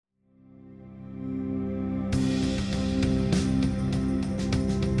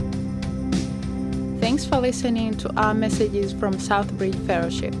Thanks for listening to our messages from Southbridge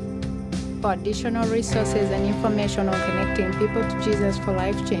Fellowship. For additional resources and information on connecting people to Jesus for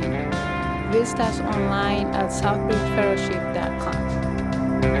life change, visit us online at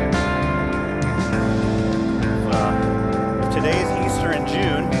southbridgefellowship.com. If today's Easter in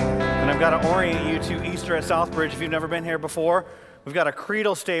June, then I've got to orient you to Easter at Southbridge. If you've never been here before, we've got a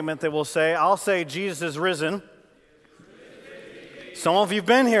creedal statement that will say, I'll say Jesus is risen. Some of you have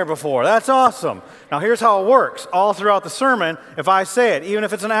been here before. That's awesome. Now here's how it works. All throughout the sermon, if I say it, even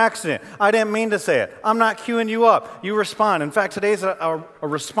if it's an accident, I didn't mean to say it, I'm not queuing you up. You respond. In fact, today's a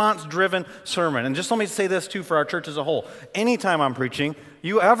response-driven sermon. And just let me say this too for our church as a whole. Anytime I'm preaching,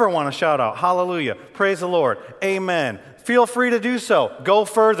 you ever want to shout out, hallelujah, praise the Lord, amen, feel free to do so. Go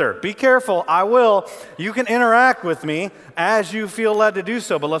further. Be careful. I will. You can interact with me as you feel led to do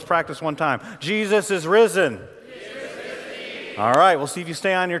so, but let's practice one time. Jesus is risen. All right, we'll see if you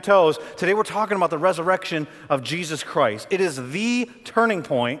stay on your toes. Today we're talking about the resurrection of Jesus Christ. It is the turning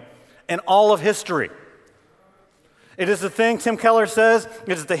point in all of history. It is the thing, Tim Keller says,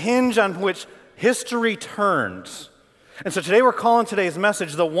 it is the hinge on which history turns. And so today we're calling today's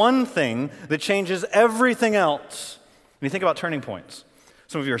message the one thing that changes everything else. When you think about turning points,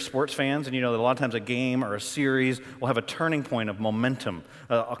 some of you are sports fans, and you know that a lot of times a game or a series will have a turning point of momentum,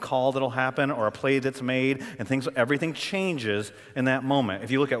 a call that'll happen or a play that's made, and everything changes in that moment.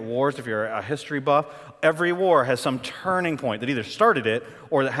 If you look at wars, if you're a history buff, every war has some turning point that either started it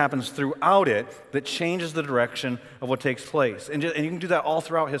or that happens throughout it that changes the direction of what takes place. And you can do that all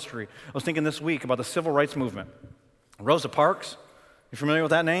throughout history. I was thinking this week about the civil rights movement. Rosa Parks, you familiar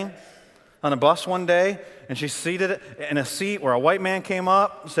with that name? On a bus one day, and she's seated in a seat where a white man came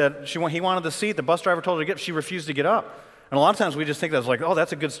up, said he wanted the seat. The bus driver told her to get up. She refused to get up. And a lot of times we just think that's like, oh,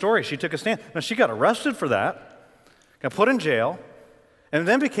 that's a good story. She took a stand. No, she got arrested for that, got put in jail, and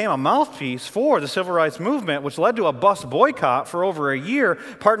then became a mouthpiece for the civil rights movement, which led to a bus boycott for over a year,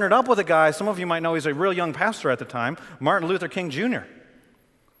 partnered up with a guy, some of you might know he's a real young pastor at the time, Martin Luther King Jr.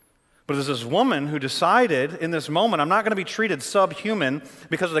 But there's this woman who decided in this moment, I'm not going to be treated subhuman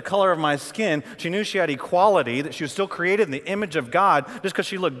because of the color of my skin. She knew she had equality, that she was still created in the image of God just because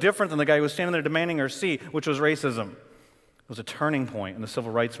she looked different than the guy who was standing there demanding her seat, which was racism. It was a turning point in the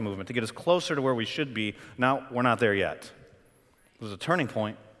civil rights movement to get us closer to where we should be. Now, we're not there yet. It was a turning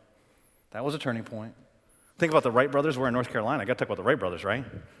point. That was a turning point. Think about the Wright brothers. We're in North Carolina. I got to talk about the Wright brothers, right?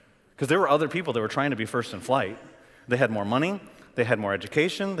 Because there were other people that were trying to be first in flight. They had more money. They had more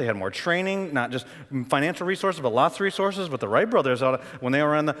education, they had more training, not just financial resources, but lots of resources. But the Wright brothers, when they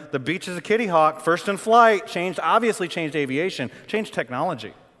were on the beaches of Kitty Hawk, first in flight, obviously changed aviation, changed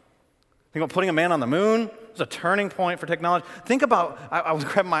technology. Think about putting a man on the moon. It was a turning point for technology. Think about, I was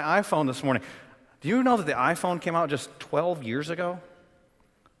grabbing my iPhone this morning. Do you know that the iPhone came out just 12 years ago?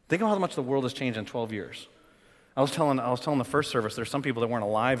 Think about how much the world has changed in 12 years. I was telling the first service, there's some people that weren't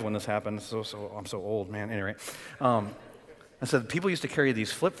alive when this happened, so I'm so old, man, anyway. I said, people used to carry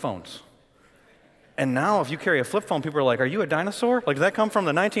these flip phones. And now if you carry a flip phone, people are like, are you a dinosaur? Like, did that come from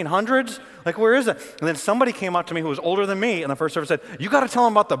the 1900s? Like, where is it? And then somebody came up to me who was older than me in the first service and said, you got to tell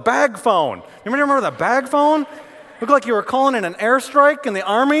them about the bag phone. You remember the bag phone? Looked like you were calling in an airstrike in the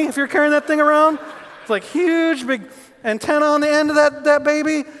Army if you're carrying that thing around. It's like huge, big antenna on the end of that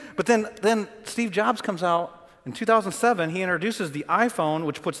baby. But then Steve Jobs comes out. In 2007, he introduces the iPhone,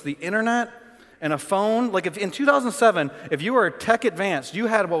 which puts the internet and a phone. Like in 2007, if you were tech advanced, you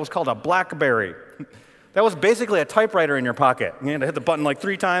had what was called a BlackBerry. That was basically a typewriter in your pocket. You had to hit the button like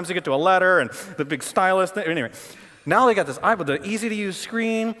 3 times to get to a letter and the big stylus thing. Anyway, now they got this iPod, the easy-to-use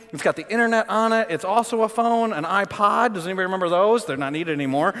screen. It's got the internet on it. It's also a phone, an iPod. Does anybody remember those? They're not needed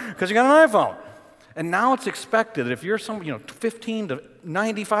anymore because you got an iPhone. And now it's expected that if you're 15 to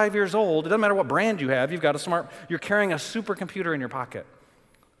 95 years old, it doesn't matter what brand you have, you're carrying a supercomputer in your pocket.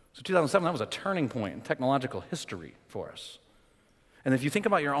 So 2007, that was a turning point in technological history for us. And if you think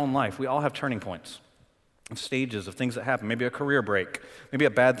about your own life, we all have turning points and stages of things that happen. Maybe a career break, maybe a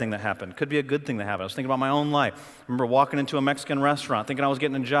bad thing that happened. Could be a good thing that happened. I was thinking about my own life. I remember walking into a Mexican restaurant thinking I was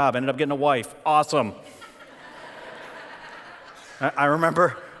getting a job, ended up getting a wife. Awesome. I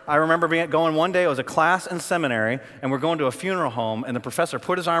remember going one day, it was a class in seminary, and we're going to a funeral home, and the professor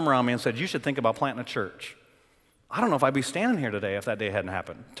put his arm around me and said, you should think about planting a church. I don't know if I'd be standing here today if that day hadn't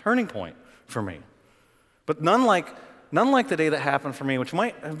happened. Turning point for me. But none like the day that happened for me, which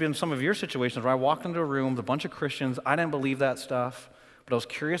might have been some of your situations where I walked into a room with a bunch of Christians. I didn't believe that stuff, but I was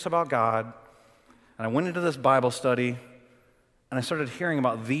curious about God. And I went into this Bible study, and I started hearing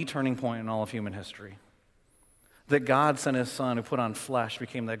about the turning point in all of human history. That God sent his son who put on flesh,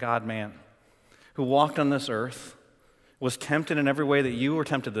 became the God-man, who walked on this earth, was tempted in every way that you were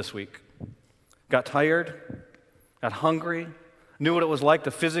tempted this week. got tired, got hungry, knew what it was like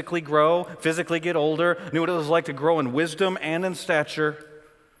to physically grow, physically get older, knew what it was like to grow in wisdom and in stature,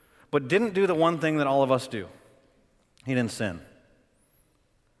 but didn't do the one thing that all of us do. He didn't sin.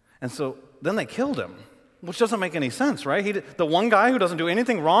 And so then they killed him, which doesn't make any sense, right? The one guy who doesn't do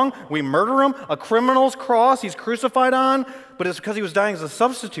anything wrong, we murder him, a criminal's cross he's crucified on, but it's because he was dying as a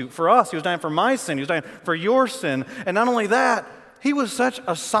substitute for us. He was dying for my sin. He was dying for your sin. And not only that, he was such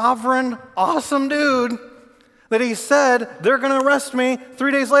a sovereign, awesome dude that he said, they're going to arrest me.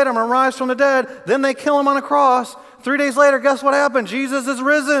 3 days later, I'm going to rise from the dead. Then they kill him on a cross. 3 days later, guess what happened? Jesus is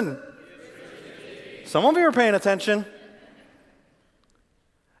risen. Some of you are paying attention.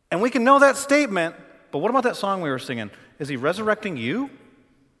 And we can know that statement, but what about that song we were singing? Is he resurrecting you?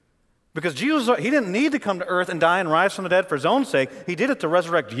 Because Jesus, he didn't need to come to earth and die and rise from the dead for his own sake. He did it to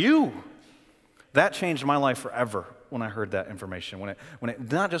resurrect you. That changed my life forever when I heard that information, when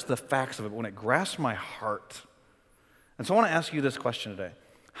it not just the facts of it, but when it grasped my heart. And so I want to ask you this question today.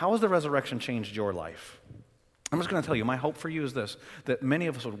 How has the resurrection changed your life? I'm just going to tell you, my hope for you is this, that many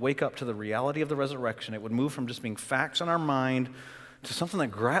of us would wake up to the reality of the resurrection. It would move from just being facts in our mind to something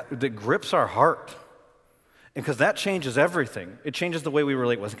that grips our heart. And because that changes everything. It changes the way we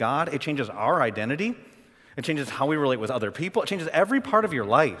relate with God. It changes our identity. It changes how we relate with other people. It changes every part of your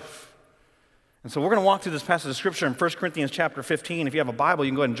life. And so we're going to walk through this passage of Scripture in 1 Corinthians chapter 15. If you have a Bible,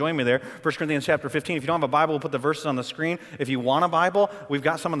 you can go ahead and join me there. 1 Corinthians chapter 15. If you don't have a Bible, we'll put the verses on the screen. If you want a Bible, we've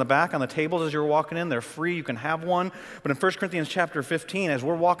got some on the back on the tables as you're walking in. They're free. You can have one. But in 1 Corinthians chapter 15, as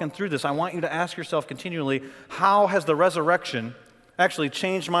we're walking through this, I want you to ask yourself continually, how has the resurrection actually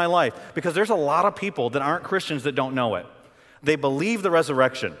changed my life? Because there's a lot of people that aren't Christians that don't know it. They believe the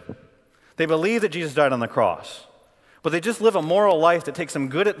resurrection. They believe that Jesus died on the cross. But they just live a moral life that takes some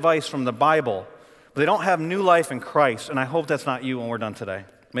good advice from the Bible, but they don't have new life in Christ, and I hope that's not you when we're done today.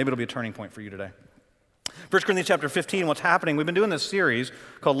 Maybe it'll be a turning point for you today. 1 Corinthians chapter 15, what's happening? We've been doing this series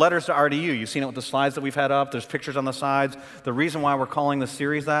called Letters to RDU. You've seen it with the slides that we've had up. There's pictures on the sides. The reason why we're calling this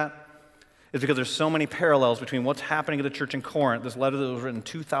series that is because there's so many parallels between what's happening at the church in Corinth, this letter that was written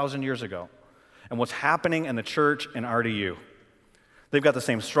 2,000 years ago, and what's happening in the church in RDU. They've got the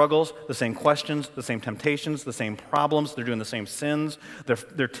same struggles, the same questions, the same temptations, the same problems. They're doing the same sins.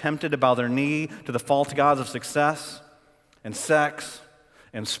 They're tempted to bow their knee to the false gods of success and sex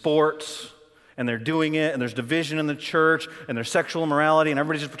and sports, and they're doing it, and there's division in the church, and there's sexual immorality, and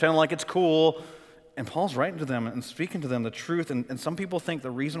everybody's just pretending like it's cool. And Paul's writing to them and speaking to them the truth, and some people think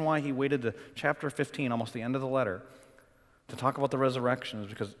the reason why he waited to chapter 15, almost the end of the letter, to talk about the resurrection is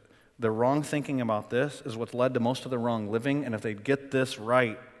because the wrong thinking about this is what's led to most of the wrong living, and if they get this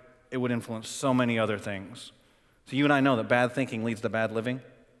right, it would influence so many other things. So you and I know that bad thinking leads to bad living.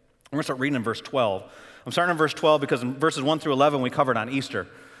 We're going to start reading in verse 12. I'm starting in verse 12 because in verses 1 through 11 we covered on Easter.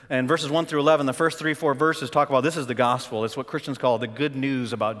 And verses 1 through 11, the first 3-4 verses talk about this is the gospel. It's what Christians call the good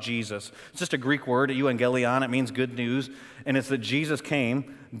news about Jesus. It's just a Greek word, euangelion. It means good news. And it's that Jesus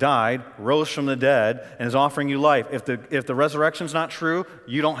came, died, rose from the dead, and is offering you life. If the resurrection's not true,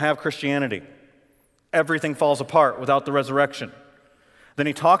 you don't have Christianity. Everything falls apart without the resurrection. Then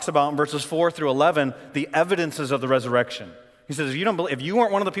he talks about in verses 4 through 11 the evidences of the resurrection. He says, if you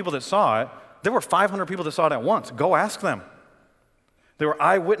weren't one of the people that saw it, there were 500 people that saw it at once. Go ask them. There were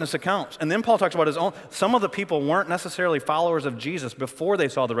eyewitness accounts. And then Paul talks about his own. Some of the people weren't necessarily followers of Jesus before they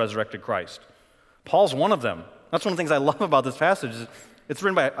saw the resurrected Christ. Paul's one of them. That's one of the things I love about this passage. It's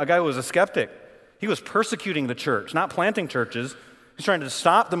written by a guy who was a skeptic. He was persecuting the church, not planting churches. He's trying to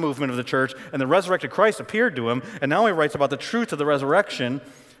stop the movement of the church, and the resurrected Christ appeared to him, and now he writes about the truth of the resurrection,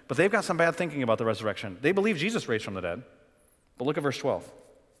 but they've got some bad thinking about the resurrection. They believe Jesus raised from the dead. But look at verse 12.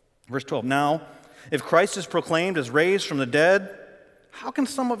 Verse 12, now, if Christ is proclaimed as raised from the dead, how can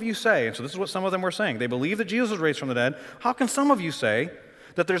some of you say, and so this is what some of them were saying, they believe that Jesus was raised from the dead, how can some of you say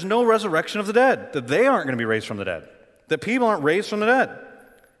that there's no resurrection of the dead, that they aren't going to be raised from the dead, that people aren't raised from the dead?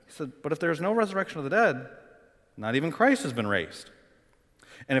 He said, but if there's no resurrection of the dead, not even Christ has been raised.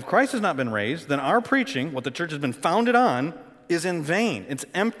 And if Christ has not been raised, then our preaching, what the church has been founded on, is in vain. It's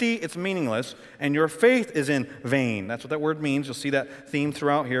empty, it's meaningless, and your faith is in vain. That's what that word means. You'll see that theme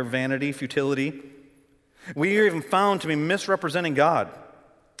throughout here, vanity, futility. We are even found to be misrepresenting God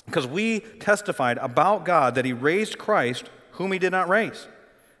because we testified about God that he raised Christ, whom he did not raise,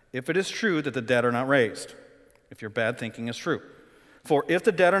 if it is true that the dead are not raised, if your bad thinking is true. For if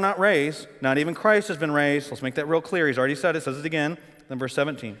the dead are not raised, not even Christ has been raised. Let's make that real clear. He's already said it, says it again, then verse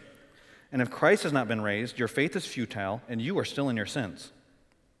 17. And if Christ has not been raised, your faith is futile, and you are still in your sins.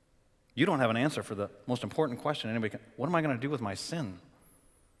 You don't have an answer for the most important question anybody can. What am I going to do with my sin?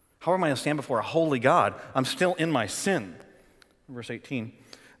 How am I going to stand before a holy God? I'm still in my sin. Verse 18.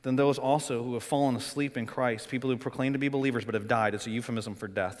 then those also who have fallen asleep in Christ, people who proclaim to be believers but have died, it's a euphemism for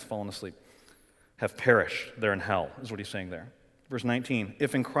death, fallen asleep, have perished. They're in hell, is what he's saying there. Verse 19,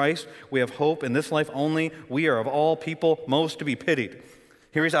 if in Christ we have hope in this life only, we are of all people most to be pitied.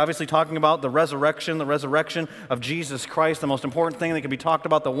 Here he's obviously talking about the resurrection of Jesus Christ, the most important thing that can be talked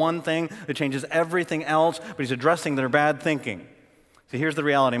about, the one thing that changes everything else, but he's addressing their bad thinking. See, here's the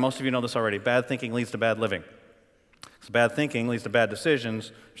reality. Most of you know this already. Bad thinking leads to bad living. So bad thinking leads to bad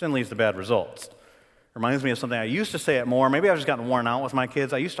decisions, which then leads to bad results. Reminds me of something I used to say it more. Maybe I've just gotten worn out with my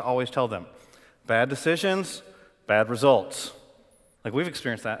kids. I used to always tell them, bad decisions, bad results. Like we've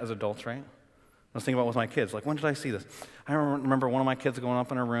experienced that as adults, right? I was thinking about with my kids, like when did I see this? I remember one of my kids going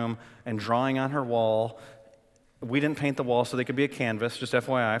up in her room and drawing on her wall. We didn't paint the wall so they could be a canvas, just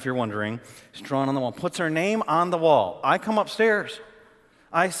FYI if you're wondering. She's drawing on the wall, puts her name on the wall. I come upstairs.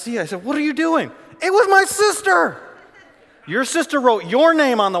 I said, what are you doing? It was my sister. Your sister wrote your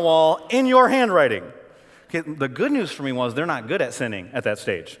name on the wall in your handwriting. Okay, the good news for me was they're not good at sinning at that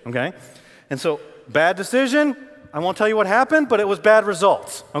stage, okay? And so, bad decision, I won't tell you what happened, but it was bad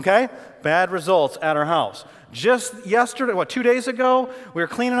results, okay? Bad results at our house. Just yesterday, 2 days ago, we were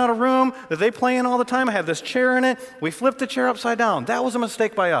cleaning out a room that they play in all the time. I had this chair in it. We flipped the chair upside down. That was a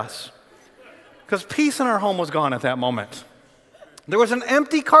mistake by us. Because peace in our home was gone at that moment. There was an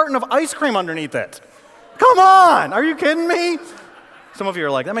empty carton of ice cream underneath it. Come on! Are you kidding me? Some of you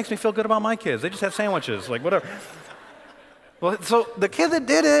are like, that makes me feel good about my kids. They just have sandwiches, like whatever. Well, so the kid that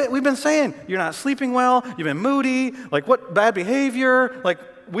did it, we've been saying, you're not sleeping well, you've been moody, like what bad behavior, like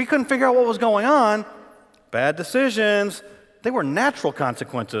we couldn't figure out what was going on. Bad decisions, they were natural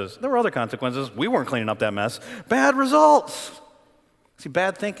consequences. There were other consequences. We weren't cleaning up that mess. Bad results. See,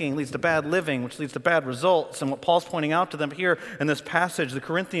 bad thinking leads to bad living, which leads to bad results. And what Paul's pointing out to them here in this passage, the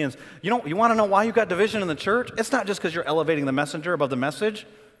Corinthians, you want to know why you got division in the church? It's not just because you're elevating the messenger above the message.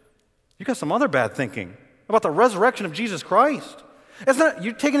 You got some other bad thinking about the resurrection of Jesus Christ. It's not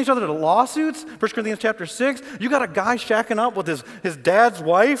you taking each other to lawsuits, 1 Corinthians chapter 6. You got a guy shacking up with his dad's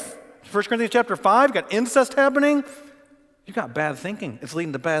wife, 1 Corinthians chapter 5. You got incest happening. You got bad thinking. It's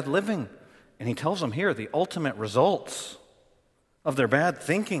leading to bad living. And he tells them here the ultimate results of their bad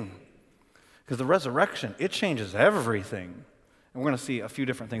thinking. Because the resurrection, it changes everything. And we're going to see a few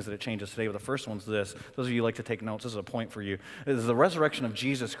different things that it changes today. But the first one's this. Those of you who like to take notes, this is a point for you. Is the resurrection of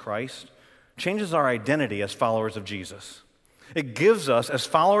Jesus Christ changes our identity as followers of Jesus. It gives us, as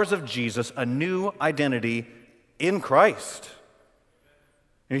followers of Jesus, a new identity in Christ.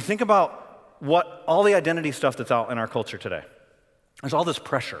 And you think about what all the identity stuff that's out in our culture today. There's all this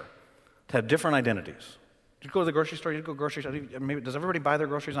pressure to have different identities. Did you go to the grocery store? You go grocery store? Maybe, does everybody buy their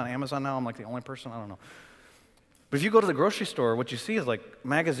groceries on Amazon now? I'm like the only person? I don't know. But if you go to the grocery store, what you see is like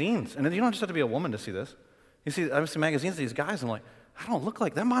magazines. And you don't just have to be a woman to see this. You see, I see magazines of these guys, and I'm like, I don't look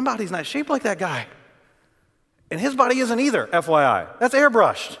like that. My body's not shaped like that guy. And his body isn't either, FYI. That's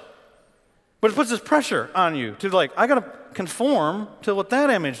airbrushed. But it puts this pressure on you to like, I got to conform to what that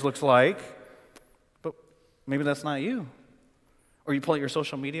image looks like. But maybe that's not you. Or you pull out your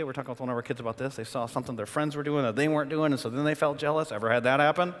social media. We're talking with one of our kids about this. They saw something their friends were doing that they weren't doing, and so then they felt jealous. Ever had that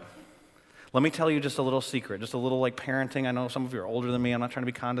happen? Let me tell you just a little secret, just a little like parenting. I know some of you are older than me. I'm not trying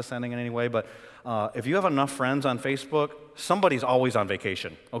to be condescending in any way, but if you have enough friends on Facebook, somebody's always on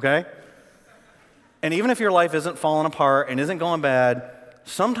vacation, okay? And even if your life isn't falling apart and isn't going bad,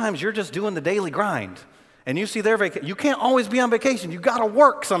 sometimes you're just doing the daily grind. And you see their vacation. You can't always be on vacation. You got to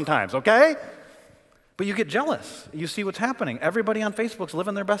work sometimes, okay? But you get jealous. You see what's happening. Everybody on Facebook's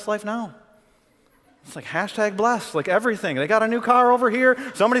living their best life now. It's like hashtag blessed, like everything. They got a new car over here.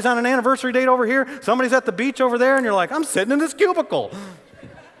 Somebody's on an anniversary date over here. Somebody's at the beach over there. And you're like, I'm sitting in this cubicle.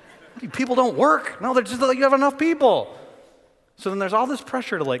 People don't work. No, they're just like, you have enough people. So then there's all this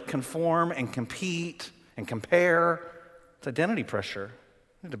pressure to like conform and compete and compare. It's identity pressure.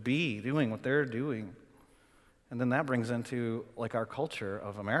 You have to be doing what they're doing. And then that brings into like our culture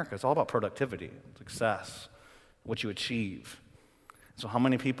of America. It's all about productivity, success, what you achieve. So how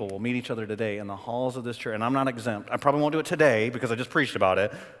many people will meet each other today in the halls of this church? And I'm not exempt. I probably won't do it today because I just preached about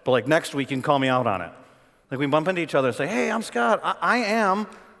it. But like next week, you can call me out on it. Like we bump into each other and say, hey, I'm Scott. I am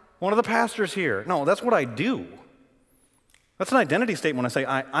one of the pastors here. No, that's what I do. That's an identity statement when I say,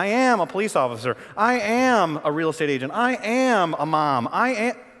 I am a police officer. I am a real estate agent. I am a mom.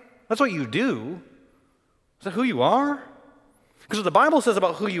 That's what you do. Is that who you are? Because what the Bible says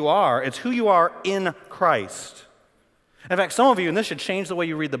about who you are, it's who you are in Christ. In fact, some of you, and this should change the way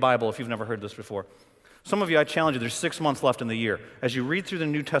you read the Bible if you've never heard this before. Some of you, I challenge you, there's 6 months left in the year. As you read through the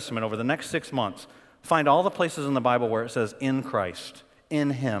New Testament over the next 6 months, find all the places in the Bible where it says in Christ,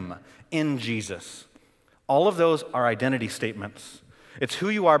 in Him, in Jesus. All of those are identity statements. It's who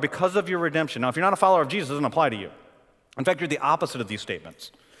you are because of your redemption. Now, if you're not a follower of Jesus, it doesn't apply to you. In fact, you're the opposite of these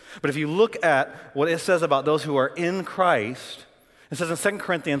statements. But if you look at what it says about those who are in Christ, it says in 2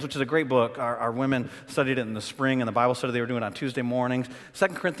 Corinthians, which is a great book. Our women studied it in the spring, and the Bible study they were doing on Tuesday mornings. 2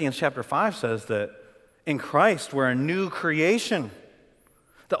 Corinthians chapter 5 says that in Christ, we're a new creation.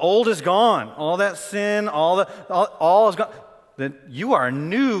 The old is gone. All that sin, all is gone. That you are a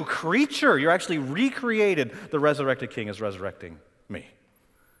new creature. You're actually recreated. The resurrected King is resurrecting me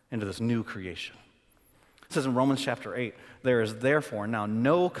into this new creation. It says in Romans chapter 8, there is therefore now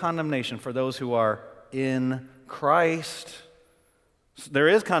no condemnation for those who are in Christ. There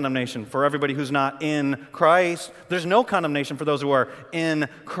is condemnation for everybody who's not in Christ. There's no condemnation for those who are in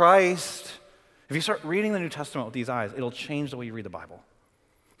Christ. If you start reading the New Testament with these eyes, it'll change the way you read the Bible.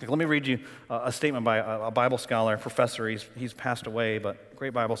 Let me read you a statement by a Bible scholar, professor. He's passed away, but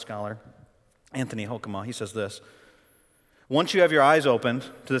great Bible scholar, Anthony Hoekema. He says this: once you have your eyes opened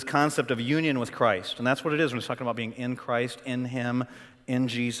to this concept of union with Christ, and that's what it is when it's talking about being in Christ, in Him, in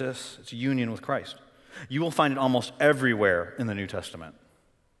Jesus, it's union with Christ. You will find it almost everywhere in the New Testament.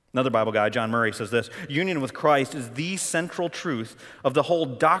 Another Bible guy, John Murray, says this: union with Christ is the central truth of the whole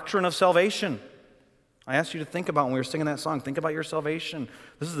doctrine of salvation. I asked you to think about when we were singing that song, think about your salvation.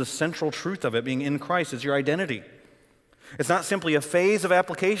 This is the central truth of it, being in Christ. It's your identity. It's not simply a phase of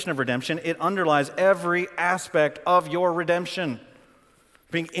application of redemption. It underlies every aspect of your redemption.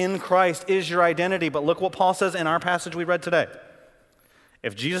 Being in Christ is your identity. But look what Paul says in our passage we read today.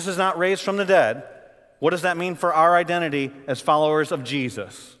 If Jesus is not raised from the dead, what does that mean for our identity as followers of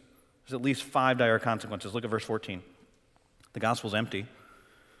Jesus? There's at least 5 dire consequences. Look at verse 14. The gospel's empty.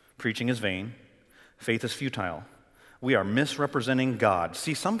 Preaching is vain. Faith is futile. We are misrepresenting God.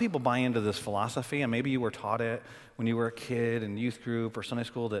 See, some people buy into this philosophy, and maybe you were taught it when you were a kid in youth group or Sunday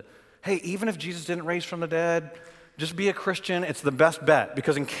school, that, hey, even if Jesus didn't raise from the dead, just be a Christian. It's the best bet,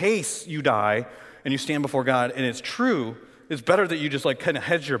 because in case you die and you stand before God and it's true, it's better that you just kind of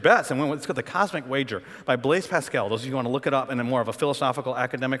hedge your bets. And it's got The Cosmic Wager by Blaise Pascal. Those of you who want to look it up in a more of a philosophical,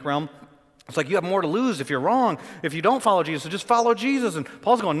 academic realm, it's like you have more to lose if you're wrong. If you don't follow Jesus, so just follow Jesus. And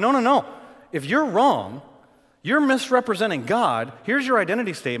Paul's going, no. If you're wrong, you're misrepresenting God. Here's your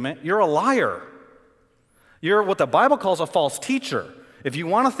identity statement. You're a liar. You're what the Bible calls a false teacher. If you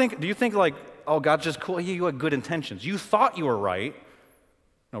want to think, do you think oh, God's just cool? You had good intentions. You thought you were right.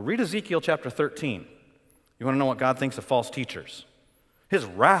 No, read Ezekiel chapter 13. You want to know what God thinks of false teachers? His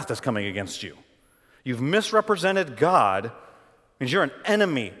wrath is coming against you. You've misrepresented God. It means you're an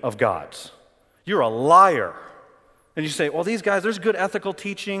enemy of God's. You're a liar. And you say, well, these guys, there's good ethical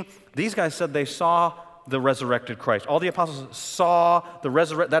teaching. These guys said they saw the resurrected Christ. All the apostles saw the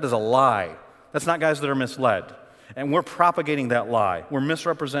resurrected. That is a lie. That's not guys that are misled. And we're propagating that lie. We're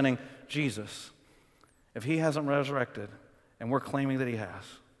misrepresenting Jesus. If He hasn't resurrected and we're claiming that He has,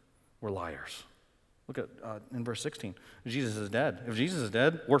 we're liars. Look at in verse 16. Jesus is dead. If Jesus is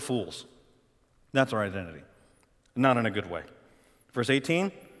dead, we're fools. That's our identity. Not in a good way. Verse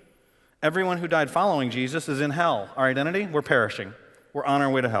 18. Everyone who died following Jesus is in hell. Our identity, we're perishing. We're on our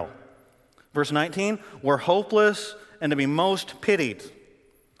way to hell. Verse 19, we're hopeless and to be most pitied.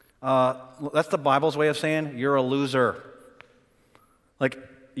 That's the Bible's way of saying you're a loser.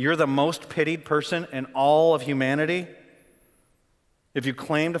 You're the most pitied person in all of humanity. If you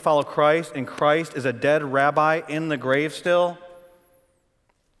claim to follow Christ and Christ is a dead rabbi in the grave still.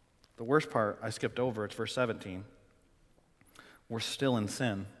 The worst part I skipped over, it's verse 17. We're still in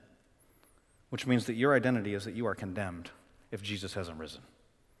sin. Which means that your identity is that you are condemned if Jesus hasn't risen.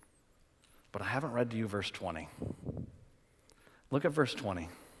 But I haven't read to you verse 20. Look at verse 20.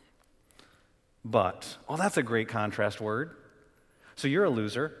 But, that's a great contrast word. So you're a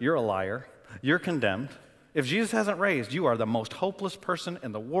loser, you're a liar, you're condemned. If Jesus hasn't raised, you are the most hopeless person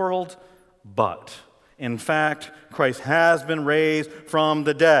in the world, but in fact, Christ has been raised from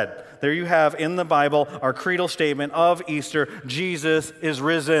the dead. There you have in the Bible our creedal statement of Easter, Jesus is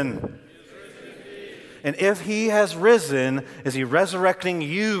risen. And if He has risen, is He resurrecting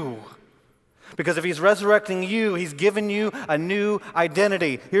you? Because if He's resurrecting you, He's given you a new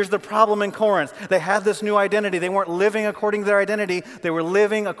identity. Here's the problem in Corinth. They had this new identity. They weren't living according to their identity. They were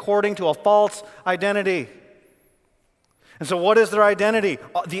living according to a false identity. And so what is their identity?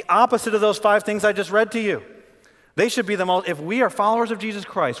 The opposite of those 5 things I just read to you. They should be if we are followers of Jesus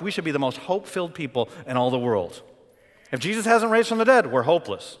Christ, we should be the most hope-filled people in all the world. If Jesus hasn't raised from the dead, we're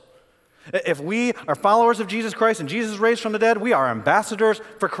hopeless. If we are followers of Jesus Christ and Jesus is raised from the dead, we are ambassadors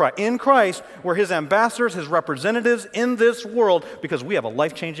for Christ. In Christ, we're His ambassadors, His representatives in this world because we have a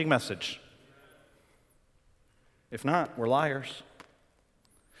life-changing message. If not, we're liars.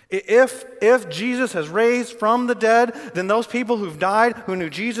 If Jesus has raised from the dead, then those people who've died, who knew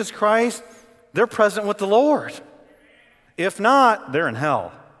Jesus Christ, they're present with the Lord. If not, they're in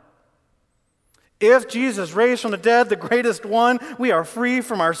hell. If Jesus raised from the dead, the greatest one, we are free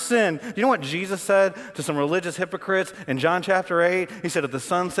from our sin. You know what Jesus said to some religious hypocrites in John chapter 8? He said, if the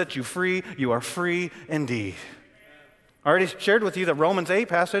Son sets you free, you are free indeed. I already shared with you the Romans 8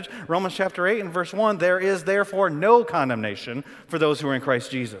 passage, Romans chapter 8 and verse 1, there is therefore no condemnation for those who are in Christ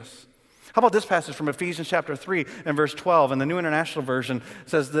Jesus. How about this passage from Ephesians chapter 3 and verse 12? And the New International Version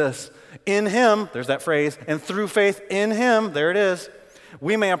says this, in him, there's that phrase, and through faith in him, there it is,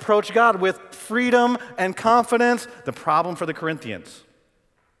 we may approach God with freedom and confidence. The problem for the Corinthians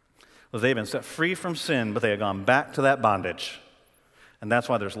was they've been set free from sin, but they had gone back to that bondage. And that's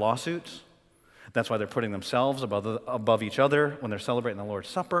why there's lawsuits. That's why they're putting themselves above each other when they're celebrating the Lord's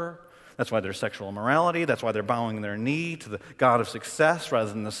Supper. That's why there's sexual immorality. That's why they're bowing their knee to the God of success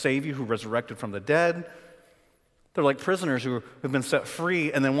rather than the Savior who resurrected from the dead. They're like prisoners who have been set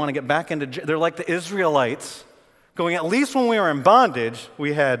free and then want to get back into jail. They're like the Israelites going, at least when we were in bondage,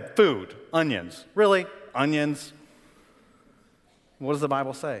 we had food, onions. Really? Onions? What does the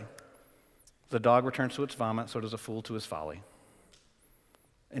Bible say? The dog returns to its vomit, so does a fool to his folly.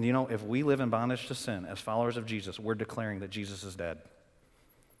 And you know, if we live in bondage to sin as followers of Jesus, we're declaring that Jesus is dead.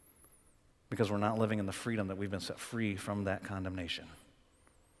 Because we're not living in the freedom that we've been set free from that condemnation.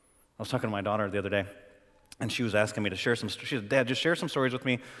 I was talking to my daughter the other day, and she was asking me to share some, she said, Dad, just share some stories with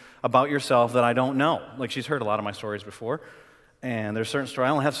me about yourself that I don't know. Like, she's heard a lot of my stories before, and there's certain stories,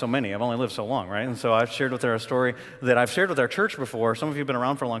 I only have so many, I've only lived so long, right? And so I've shared with her a story that I've shared with our church before. Some of you have been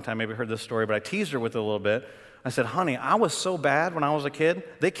around for a long time, maybe heard this story, but I teased her with it a little bit. I said, honey, I was so bad when I was a kid,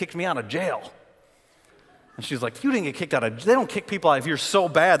 they kicked me out of jail. And she's like, you didn't get kicked out of, they don't kick people out if you're so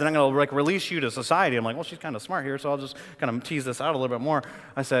bad, then I'm going to release you to society. I'm like, well, she's kind of smart here, so I'll just kind of tease this out a little bit more.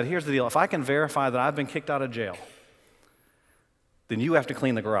 I said, here's the deal. If I can verify that I've been kicked out of jail, then you have to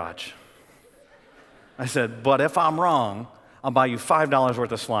clean the garage. I said, but if I'm wrong, I'll buy you $5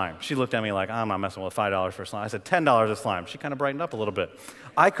 worth of slime. She looked at me like, I'm not messing with $5 for slime. I said, $10 of slime. She kind of brightened up a little bit.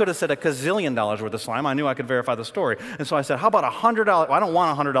 I could have said a gazillion dollars worth of slime. I knew I could verify the story. And so I said, how about $100? Well, I don't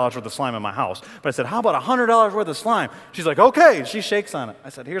want $100 worth of slime in my house. But I said, how about $100 worth of slime? She's like, okay. She shakes on it. I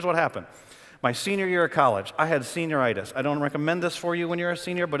said, here's what happened. My senior year of college, I had senioritis. I don't recommend this for you when you're a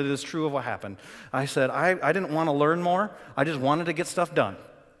senior, but it is true of what happened. I said, I didn't want to learn more. I just wanted to get stuff done.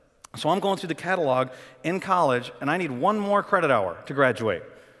 So I'm going through the catalog in college, and I need one more credit hour to graduate.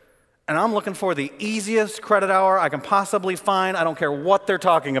 And I'm looking for the easiest credit hour I can possibly find. I don't care what they're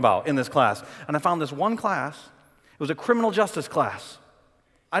talking about in this class. And I found this one class. It was a criminal justice class.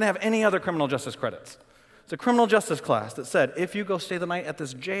 I didn't have any other criminal justice credits. It's a criminal justice class that said, if you go stay the night at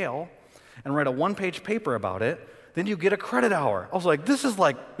this jail and write a one-page paper about it, then you get a credit hour. I was like, this is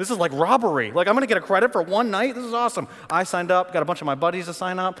like robbery. Like, I'm going to get a credit for one night? This is awesome. I signed up, got a bunch of my buddies to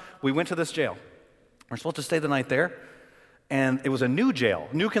sign up. We went to this jail. We're supposed to stay the night there. And it was a new jail,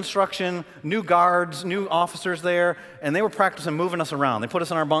 new construction, new guards, new officers there, and they were practicing moving us around. They put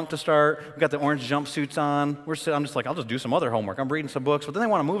us in our bunk to start. We got the orange jumpsuits on. I'm just like, I'll just do some other homework. I'm reading some books, but then they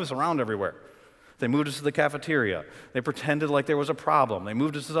want to move us around everywhere. They moved us to the cafeteria. They pretended like there was a problem. They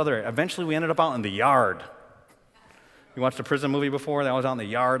moved us to this other area. Eventually, we ended up out in the yard. You watched a prison movie before? They was out in the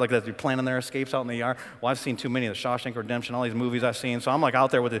yard, like they're planning their escapes out in the yard. Well, I've seen too many of the Shawshank Redemption, all these movies I've seen. So I'm like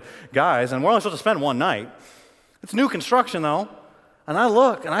out there with the guys, and we're only supposed to spend one night. It's new construction, though. And I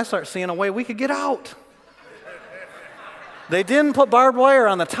look, and I start seeing a way we could get out. They didn't put barbed wire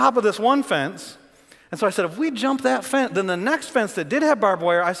on the top of this one fence. And so I said, if we jump that fence, then the next fence that did have barbed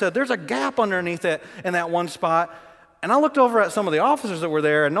wire, I said, there's a gap underneath it in that one spot. And I looked over at some of the officers that were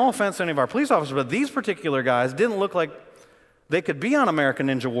there, and no offense to any of our police officers, but these particular guys didn't look like they could be on American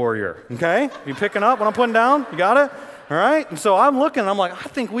Ninja Warrior, okay? You picking up what I'm putting down? You got it? All right? And so I'm looking, and I'm like, I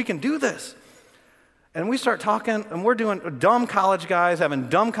think we can do this. And we start talking, and we're doing dumb college guys, having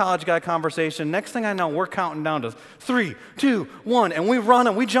dumb college guy conversation. Next thing I know, we're counting down to 3, 2, 1, and we run,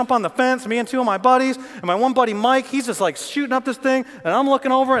 and we jump on the fence, me and two of my buddies, and my one buddy, Mike, he's just like shooting up this thing, and I'm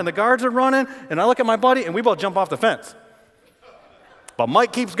looking over, and the guards are running, and I look at my buddy, and we both jump off the fence. But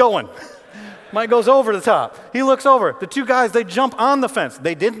Mike keeps going. Mike goes over the top. He looks over. The two guys, they jump on the fence.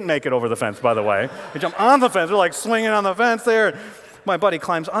 They didn't make it over the fence, by the way. They jump on the fence. They're like swinging on the fence there. My buddy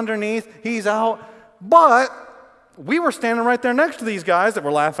climbs underneath. He's out. But we were standing right there next to these guys that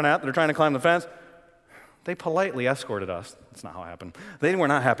we're laughing at that are trying to climb the fence. They politely escorted us. That's not how it happened. They were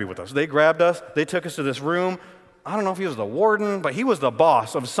not happy with us. They grabbed us. They took us to this room. I don't know if he was the warden, but he was the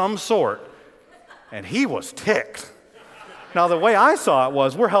boss of some sort. And he was ticked. Now, the way I saw it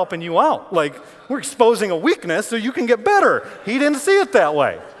was, we're helping you out. Like, we're exposing a weakness so you can get better. He didn't see it that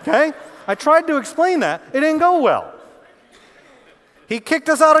way. okay? I tried to explain that. It didn't go well. He kicked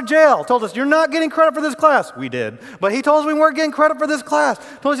us out of jail, told us, you're not getting credit for this class. We did. But he told us we weren't getting credit for this class.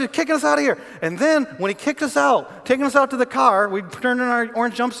 Told us he was kicking us out of here. And then when he kicked us out, taking us out to the car, we turned in our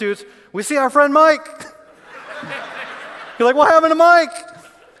orange jumpsuits, we see our friend Mike. You're like, what happened to Mike?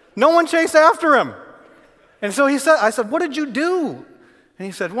 No one chased after him. And so I said, what did you do? And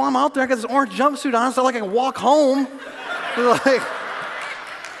he said, well, I'm out there, I got this orange jumpsuit on, so I can walk home.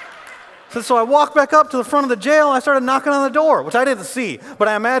 So I walked back up to the front of the jail, and I started knocking on the door, which I didn't see, but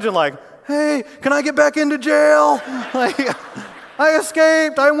I imagined like, hey, can I get back into jail? Like, I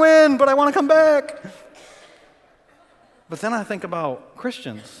escaped, I win, but I want to come back. But then I think about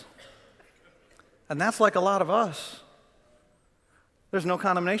Christians, and that's like a lot of us. There's no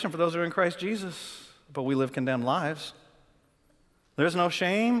condemnation for those who are in Christ Jesus, but we live condemned lives. There's no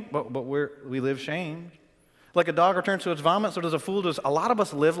shame, but we live shamed. Like a dog returns to its vomit, so does a fool. A lot of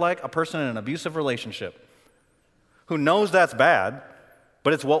us live like a person in an abusive relationship who knows that's bad,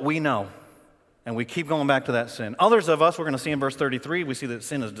 but it's what we know. And we keep going back to that sin. Others of us, we're going to see in verse 33, we see that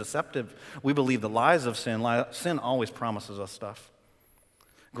sin is deceptive. We believe the lies of sin. Sin always promises us stuff.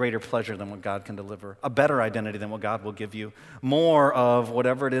 Greater pleasure than what God can deliver. A better identity than what God will give you. More of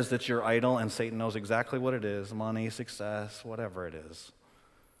whatever it is that's your idol, and Satan knows exactly what it is. Money, success, whatever it is.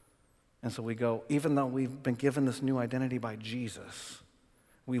 And so we go, even though we've been given this new identity by Jesus,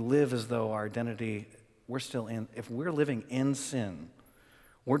 we live as though our identity, if we're living in sin,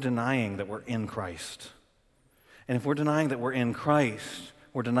 we're denying that we're in Christ. And if we're denying that we're in Christ,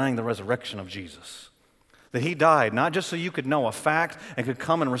 we're denying the resurrection of Jesus. That he died, not just so you could know a fact and could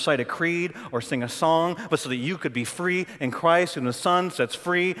come and recite a creed or sing a song, but so that you could be free in Christ, whom the Son sets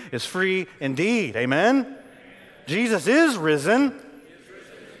free is free indeed. Amen? Amen. Jesus is risen.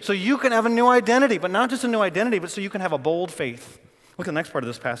 So you can have a new identity, but not just a new identity, but so you can have a bold faith. Look at the next part of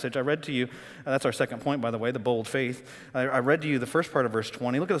this passage. I read to you, that's our second point, by the way, the bold faith. I read to you the first part of verse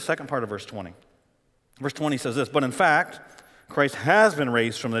 20. Look at the second part of verse 20. Verse 20 says this, but in fact, Christ has been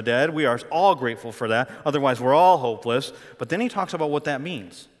raised from the dead. We are all grateful for that. Otherwise, we're all hopeless. But then he talks about what that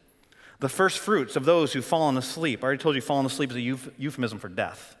means. The first fruits of those who've fallen asleep. I already told you fallen asleep is a euphemism for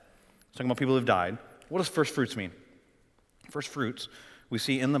death. It's talking about people who've died. What does first fruits mean? First fruits, we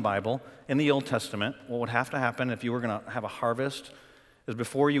see in the Bible, in the Old Testament, what would have to happen if you were going to have a harvest is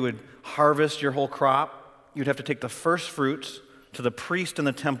before you would harvest your whole crop, you'd have to take the first fruits to the priest in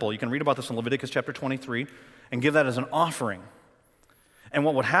the temple. You can read about this in Leviticus chapter 23 and give that as an offering. And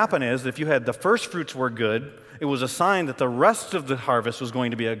what would happen is, if you had the first fruits were good, it was a sign that the rest of the harvest was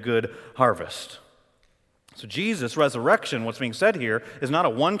going to be a good harvest. So Jesus' resurrection, what's being said here, is not a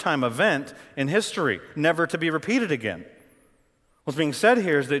one-time event in history, never to be repeated again. What's being said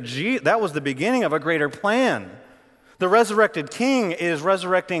here is that that was the beginning of a greater plan. The resurrected King is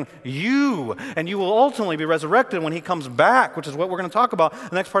resurrecting you, and you will ultimately be resurrected when he comes back, which is what we're going to talk about in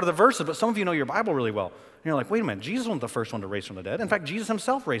the next part of the verses. But some of you know your Bible really well. And you're like, wait a minute, Jesus wasn't the first one to raise from the dead. In fact, Jesus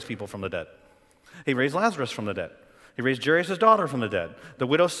himself raised people from the dead. He raised Lazarus from the dead. He raised Jairus' daughter from the dead. The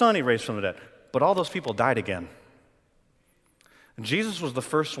widow's son he raised from the dead. But all those people died again. And Jesus was the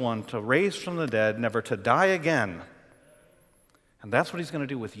first one to raise from the dead, never to die again. And that's what he's going to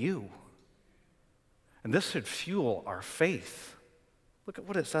do with you. And this should fuel our faith. Look at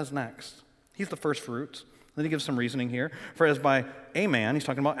what it says next. He's the first fruits. Then he gives some reasoning here. For as by a man, he's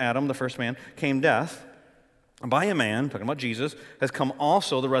talking about Adam, the first man, came death, by a man, talking about Jesus, has come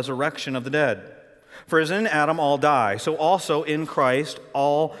also the resurrection of the dead. For as in Adam all die, so also in Christ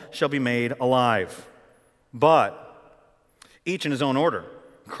all shall be made alive. But each in his own order.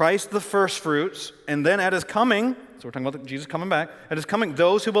 Christ the first fruits, and then at his coming, so we're talking about Jesus coming back, at his coming,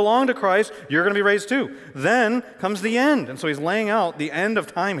 those who belong to Christ, you're going to be raised too. Then comes the end. And so he's laying out the end of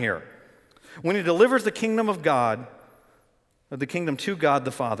time here. When he delivers the kingdom of God, the kingdom to God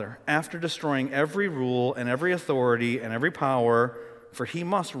the Father, after destroying every rule and every authority and every power, for he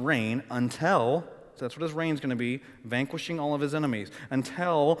must reign until, so that's what his reign is going to be, vanquishing all of his enemies,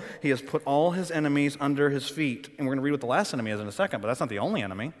 until he has put all his enemies under his feet. And we're going to read what the last enemy is in a second, but that's not the only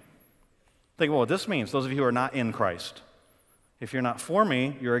enemy. Think about what this means, those of you who are not in Christ. If you're not for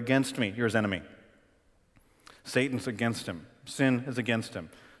me, you're against me. You're his enemy. Satan's against him. Sin is against him.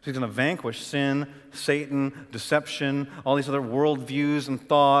 So he's going to vanquish sin, Satan, deception, all these other worldviews and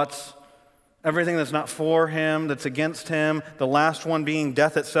thoughts, everything that's not for him, that's against him, the last one being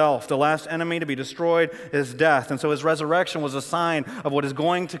death itself. The last enemy to be destroyed is death. And so his resurrection was a sign of what is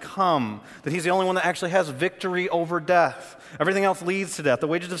going to come, that he's the only one that actually has victory over death. Everything else leads to death. The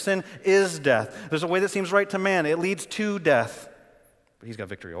wages of sin is death. There's a way that seems right to man. It leads to death. But he's got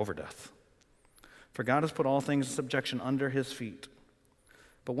victory over death. For God has put all things in subjection under his feet.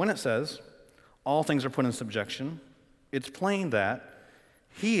 But when it says, all things are put in subjection, it's plain that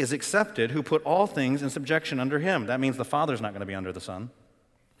he is accepted who put all things in subjection under him. That means the Father's not going to be under the Son.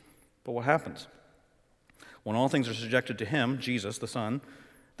 But what happens? When all things are subjected to him, Jesus, the Son,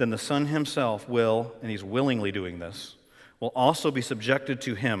 then the Son himself will, and he's willingly doing this, will also be subjected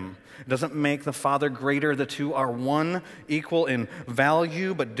to him. It doesn't make the Father greater. The two are one, equal in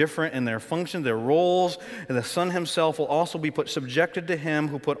value, but different in their function, their roles. And the Son himself will also be subjected to him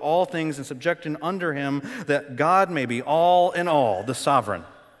who put all things in subjection under him, that God may be all in all, the sovereign.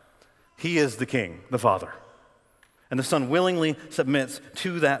 He is the King, the Father. And the Son willingly submits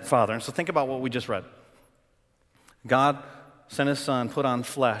to that Father. And so think about what we just read. God sent his Son, put on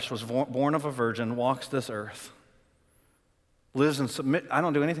flesh, was born of a virgin, walks this earth, lives and submit. I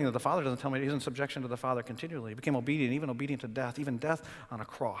don't do anything that the Father doesn't tell me. He's in subjection to the Father continually. He became obedient, even obedient to death, even death on a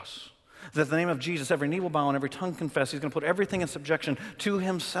cross. That in the name of Jesus, every knee will bow and every tongue confess. He's going to put everything in subjection to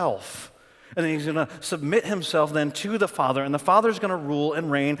himself. And then he's going to submit himself then to the Father. And the Father's going to rule and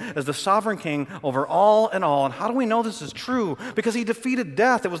reign as the sovereign King over all and all. And how do we know this is true? Because he defeated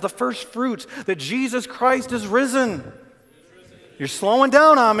death. It was the first fruits that Jesus Christ is risen. You're slowing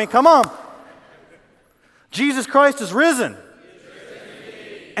down on me. Come on. Jesus Christ is risen.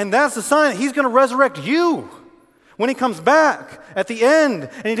 And that's the sign that he's going to resurrect you when he comes back at the end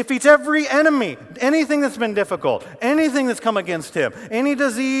and he defeats every enemy, anything that's been difficult, anything that's come against him, any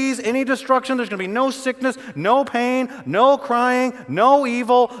disease, any destruction. There's going to be no sickness, no pain, no crying, no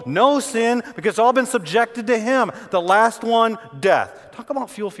evil, no sin, because it's all been subjected to him. The last one, death. Talk about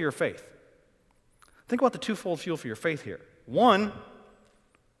fuel for your faith. Think about the twofold fuel for your faith here. One,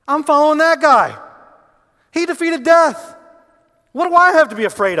 I'm following that guy. He defeated death. What do I have to be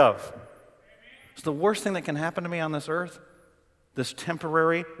afraid of? It's the worst thing that can happen to me on this earth, this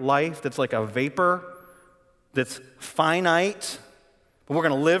temporary life that's like a vapor, that's finite, but we're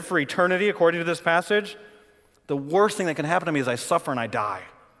going to live for eternity according to this passage. The worst thing that can happen to me is I suffer and I die.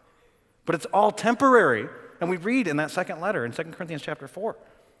 But it's all temporary. And we read in that second letter in 2 Corinthians chapter 4.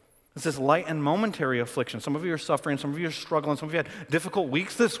 It's this light and momentary affliction. Some of you are suffering, some of you are struggling, some of you had difficult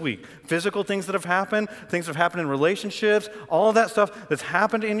weeks this week. Physical things that have happened, things that have happened in relationships, all of that stuff that's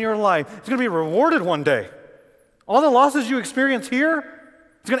happened in your life. It's going to be rewarded one day. All the losses you experience here,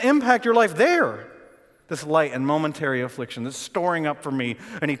 it's going to impact your life there. This light and momentary affliction that's storing up for me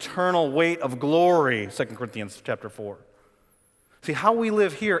an eternal weight of glory, 2 Corinthians chapter 4. See, how we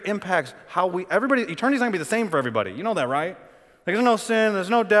live here impacts how eternity's not going to be the same for everybody. You know that, right? Like, there's no sin, there's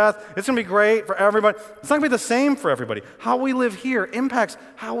no death. It's going to be great for everybody. It's not going to be the same for everybody. How we live here impacts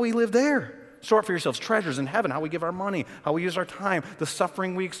how we live there. Store up for yourselves treasures in heaven, how we give our money, how we use our time, the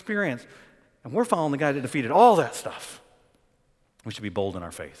suffering we experience. And we're following the guy that defeated all that stuff. We should be bold in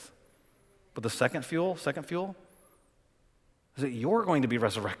our faith. But the second fuel is that you're going to be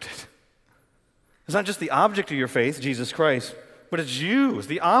resurrected. It's not just the object of your faith, Jesus Christ, but it's you, it's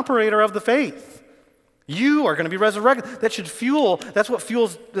the operator of the faith. You are going to be resurrected. That should fuel, that's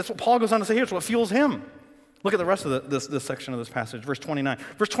what Paul goes on to say here, it's what fuels him. Look at the rest of this section of this passage, verse 29.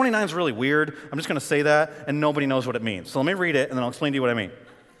 Verse 29 is really weird. I'm just going to say that, and nobody knows what it means. So let me read it, and then I'll explain to you what I mean.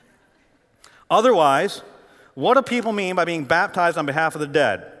 Otherwise, what do people mean by being baptized on behalf of the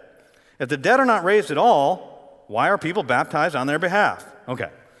dead? If the dead are not raised at all, why are people baptized on their behalf? Okay.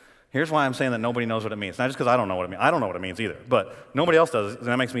 Here's why I'm saying that nobody knows what it means. Not just because I don't know what it means. I don't know what it means either. But nobody else does, and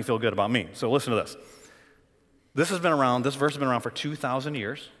that makes me feel good about me. So listen to this. This verse has been around for 2,000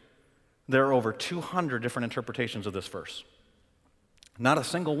 years. There are over 200 different interpretations of this verse. Not a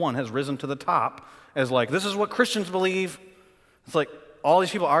single one has risen to the top as like, this is what Christians believe. It's like all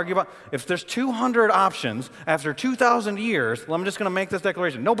these people argue about. If there's 200 options after 2,000 years, well, I'm just going to make this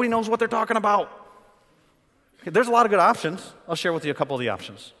declaration. Nobody knows what they're talking about. There's a lot of good options. I'll share with you a couple of the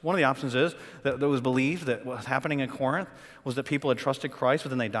options. One of the options is that it was believed that what was happening in Corinth was that people had trusted Christ, but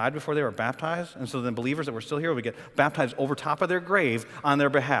then they died before they were baptized. And so then believers that were still here would get baptized over top of their grave on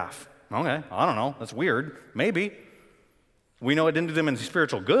their behalf. Okay, I don't know. That's weird. Maybe. We know it didn't do them any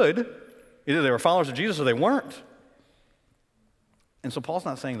spiritual good. Either they were followers of Jesus or they weren't. And so Paul's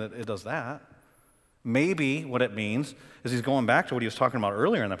not saying that it does that. Maybe what it means is he's going back to what he was talking about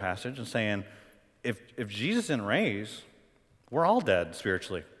earlier in the passage and saying, if Jesus didn't raise, we're all dead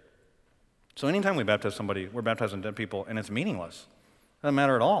spiritually. So anytime we baptize somebody, we're baptizing dead people, and it's meaningless. It doesn't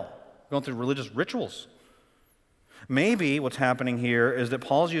matter at all. We're going through religious rituals. Maybe what's happening here is that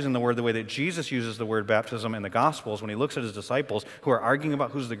Paul's using the word the way that Jesus uses the word baptism in the Gospels when he looks at his disciples who are arguing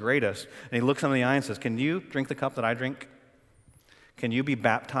about who's the greatest, and he looks them in the eye and says, can you drink the cup that I drink? Can you be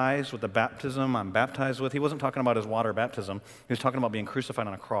baptized with the baptism I'm baptized with? He wasn't talking about his water baptism. He was talking about being crucified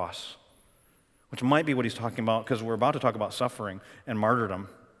on a cross, which might be what he's talking about, because we're about to talk about suffering and martyrdom,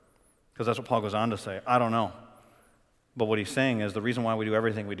 because that's what Paul goes on to say. I don't know. But what he's saying is the reason why we do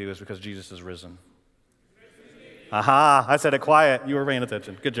everything we do is because Jesus is risen. Aha, I said it quiet. You were paying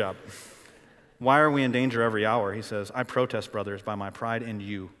attention. Good job. Why are we in danger every hour? He says, I protest, brothers, by my pride in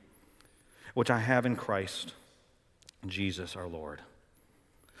you, which I have in Christ Jesus our Lord.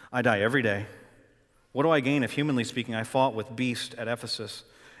 I die every day. What do I gain if, humanly speaking, I fought with beasts at Ephesus?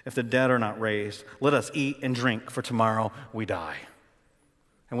 If the dead are not raised, let us eat and drink, for tomorrow we die.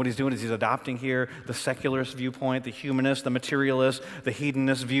 And what he's doing is he's adopting here the secularist viewpoint, the humanist, the materialist, the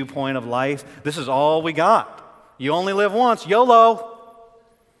hedonist viewpoint of life. This is all we got. You only live once. YOLO.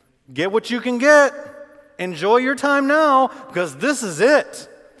 Get what you can get. Enjoy your time now, because this is it.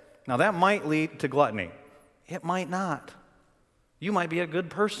 Now, that might lead to gluttony. It might not. You might be a good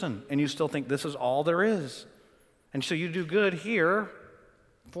person, and you still think this is all there is. And so you do good here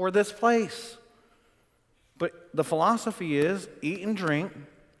for this place. But the philosophy is eat and drink.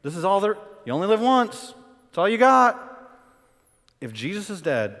 This is all there. You only live once. That's all you got. If Jesus is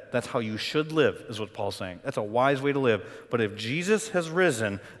dead, that's how you should live, is what Paul's saying. That's a wise way to live. But if Jesus has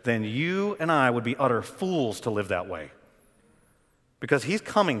risen, then you and I would be utter fools to live that way. Because he's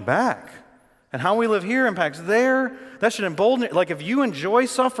coming back. And how we live here impacts there. That should embolden it. Like if you enjoy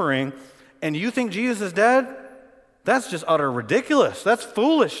suffering and you think Jesus is dead, that's just utter ridiculous. That's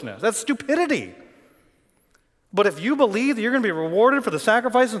foolishness. That's stupidity. But if you believe that you're going to be rewarded for the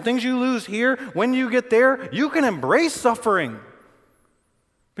sacrifice and things you lose here, when you get there, you can embrace suffering.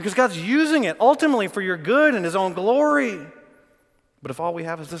 Because God's using it ultimately for your good and his own glory. But if all we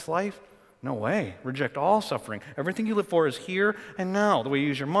have is this life, no way. Reject all suffering. Everything you live for is here and now. The way you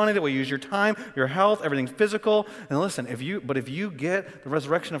use your money, the way you use your time, your health, everything's physical. And listen, if you get the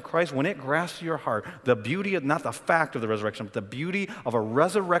resurrection of Christ, when it grasps your heart, the beauty of, not the fact of the resurrection, but the beauty of a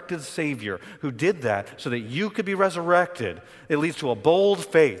resurrected Savior who did that so that you could be resurrected, it leads to a bold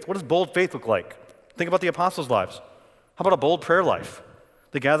faith. What does bold faith look like? Think about the apostles' lives. How about a bold prayer life?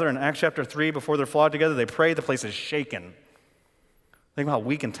 They gather in Acts chapter 3 before they're flogged together. They pray, the place is shaken. Think about how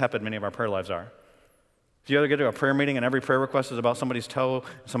weak and tepid many of our prayer lives are. If you ever get to a prayer meeting and every prayer request is about somebody's toe,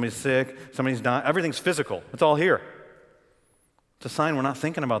 somebody's sick, somebody's dying, everything's physical. It's all here. It's a sign we're not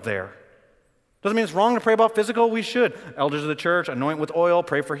thinking about there. Doesn't mean it's wrong to pray about physical. We should. Elders of the church, anoint with oil,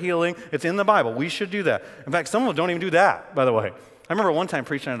 pray for healing. It's in the Bible. We should do that. In fact, some of them don't even do that, by the way. I remember one time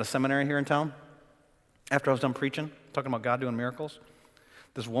preaching at a seminary here in town. After I was done preaching, talking about God doing miracles,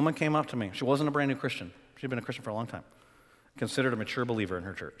 this woman came up to me. She wasn't a brand new Christian. She'd been a Christian for a long time. Considered a mature believer in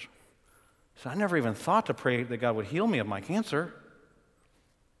her church. So I never even thought to pray that God would heal me of my cancer.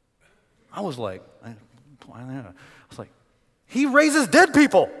 I was like, he raises dead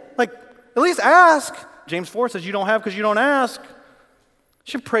people. Like, at least ask. James 4 says you don't have because you don't ask. You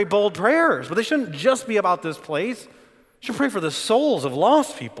should pray bold prayers, but they shouldn't just be about this place. You should pray for the souls of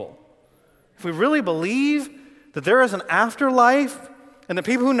lost people. If we really believe that there is an afterlife, and the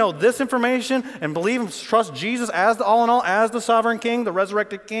people who know this information and believe and trust Jesus as the all in all, as the sovereign king, the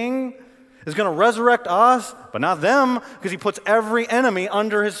resurrected king, is going to resurrect us, but not them, because he puts every enemy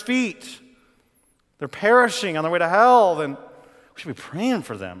under his feet. They're perishing on their way to hell, then we should be praying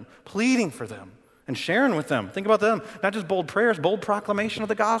for them, pleading for them, and sharing with them. Think about them, not just bold prayers, bold proclamation of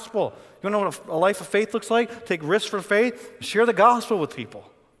the gospel. You want to know what a life of faith looks like? Take risks for faith, share the gospel with people.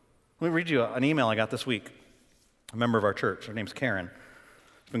 Let me read you an email I got this week. A member of our church, her name's Karen.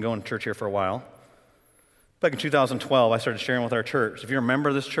 Been going to church here for a while. Back in 2012, I started sharing with our church. If you're a member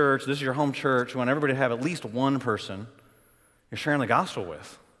of this church, this is your home church, you want everybody to have at least one person you're sharing the gospel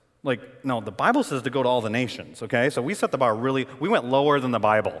with. Like, no, the Bible says to go to all the nations, okay? So we set the bar we went lower than the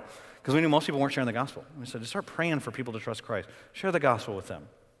Bible because we knew most people weren't sharing the gospel. We said, just start praying for people to trust Christ. Share the gospel with them.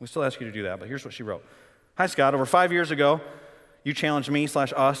 We still ask you to do that, but here's what she wrote. Hi, Scott. Over 5 years ago, you challenged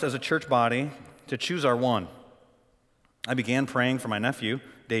me/us as a church body to choose our one. I began praying for my nephew,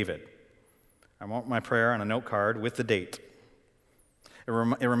 David. I wrote my prayer on a note card with the date. It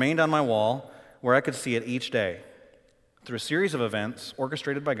remained on my wall where I could see it each day. Through a series of events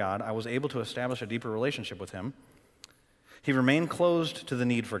orchestrated by God, I was able to establish a deeper relationship with him. He remained closed to the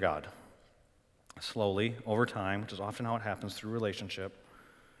need for God. Slowly, over time, which is often how it happens through relationship,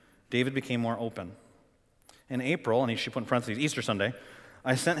 David became more open. In April, and she put in parentheses, Easter Sunday,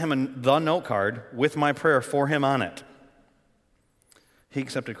 I sent him the note card with my prayer for him on it. He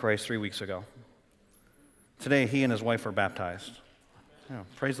accepted Christ 3 weeks ago. Today, he and his wife are baptized. Yeah,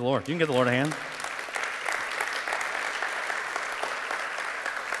 praise the Lord. You can give the Lord a hand.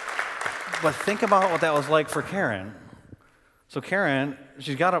 But think about what that was like for Karen. So Karen,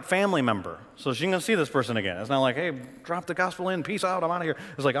 she's got a family member, so she's gonna see this person again. It's not like, hey, drop the gospel in, peace out, I'm out of here.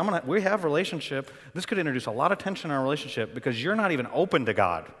 It's like, we have a relationship. This could introduce a lot of tension in our relationship because you're not even open to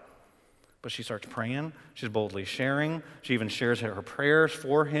God. But she starts praying, she's boldly sharing, she even shares her prayers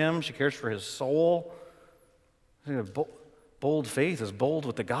for him, she cares for his soul. Bold faith is bold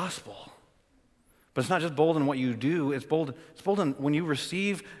with the gospel. But it's not just bold in what you do, it's bold in when you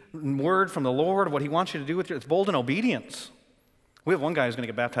receive word from the Lord, what he wants you to do with you, it's bold in obedience. We have one guy who's going to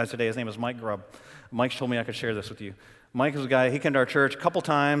get baptized today. His name is Mike Grubb. Mike told me I could share this with you. Mike is a guy, he came to our church a couple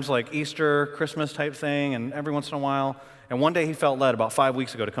times, like Easter, Christmas type thing, and every once in a while. And one day he felt led about 5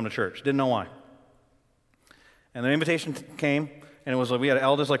 weeks ago to come to church. Didn't know why. And the invitation came, and it was like we had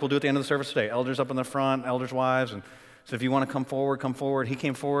elders, like we'll do at the end of the service today. Elders up in the front, elders' wives, and said, if you want to come forward, come forward. He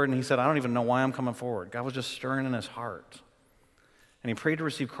came forward, and he said, I don't even know why I'm coming forward. God was just stirring in his heart. And he prayed to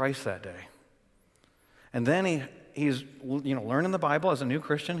receive Christ that day. And then he's learning the Bible as a new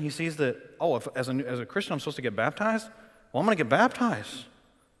Christian. He sees that, as a Christian I'm supposed to get baptized? Well, I'm going to get baptized.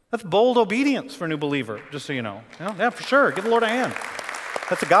 That's bold obedience for a new believer, just so you know. Yeah, for sure. Give the Lord a hand.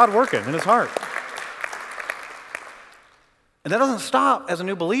 That's a God working in his heart. And that doesn't stop as a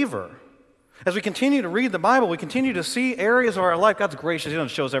new believer. As we continue to read the Bible, we continue to see areas of our life. God's gracious. He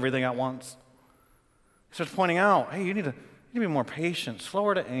doesn't show us everything at once. He starts pointing out, hey, you need to be more patient,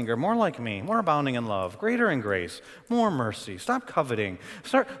 slower to anger, more like me, more abounding in love, greater in grace, more mercy. Stop coveting.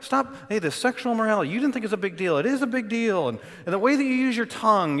 Stop, hey, this sexual morality, you didn't think it's a big deal. It is a big deal. And the way that you use your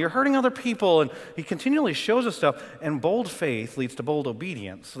tongue, you're hurting other people. And he continually shows us stuff. And bold faith leads to bold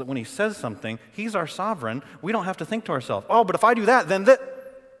obedience, so that when he says something, he's our sovereign. We don't have to think to ourselves, but if I do that, then that.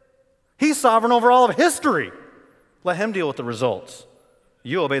 He's sovereign over all of history. Let him deal with the results.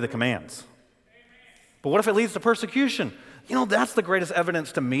 You obey the commands. But what if it leads to persecution? That's the greatest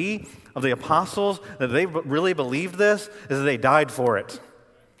evidence to me of the apostles that they really believed this, is that they died for it.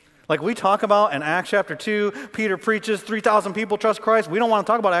 Like we talk about in Acts chapter 2, Peter preaches, 3,000 people trust Christ. We don't want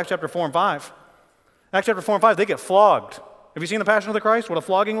to talk about Acts chapter 4 and 5. Acts chapter 4 and 5, they get flogged. Have you seen the Passion of the Christ, what a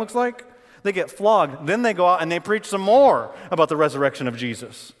flogging looks like? They get flogged. Then they go out and they preach some more about the resurrection of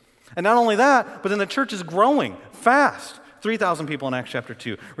Jesus. And not only that, but then the church is growing fast. 3,000 people in Acts chapter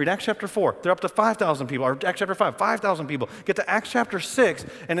 2. Read Acts chapter 4, they're up to 5,000 people. Or Acts chapter 5, 5,000 people. Get to Acts chapter 6,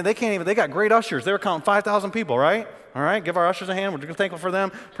 and they got great ushers. They were counting 5,000 people, right? All right, give our ushers a hand. We're thankful for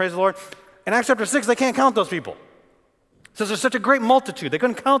them. Praise the Lord. In Acts chapter 6, they can't count those people. It says there's such a great multitude. They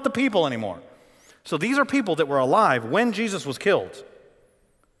couldn't count the people anymore. So these are people that were alive when Jesus was killed.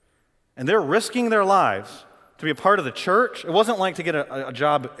 And they're risking their lives to be a part of the church. It wasn't like to get a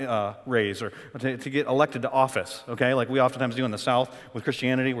job raise or to get elected to office, okay? Like we oftentimes do in the South with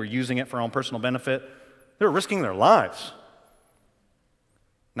Christianity. We're using it for our own personal benefit. They're risking their lives.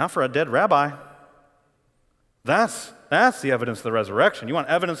 Not for a dead rabbi. That's the evidence of the resurrection. You want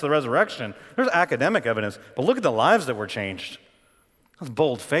evidence of the resurrection? There's academic evidence, but look at the lives that were changed. That's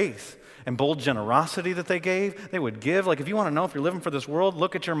bold faith and bold generosity that they gave. They would give. Like if you want to know if you're living for this world,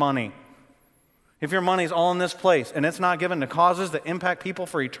 look at your money. If your money's all in this place and it's not given to causes that impact people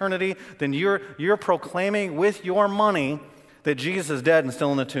for eternity, then you're proclaiming with your money that Jesus is dead and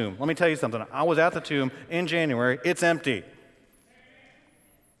still in the tomb. Let me tell you something. I was at the tomb in January. It's empty.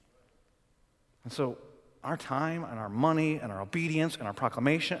 And so our time and our money and our obedience and our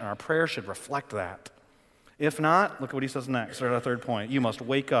proclamation and our prayer should reflect that. If not, look at what he says next. There's our third point. You must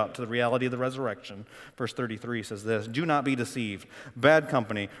wake up to the reality of the resurrection. Verse 33 says this, do not be deceived. Bad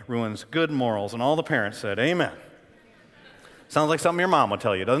company ruins good morals. And all the parents said, amen. Sounds like something your mom would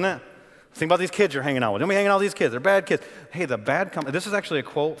tell you, doesn't it? Think about these kids you're hanging out with. Don't be hanging out with these kids. They're bad kids. Hey, the bad company. This is actually a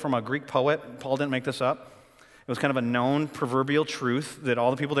quote from a Greek poet. Paul didn't make this up. It was kind of a known proverbial truth that all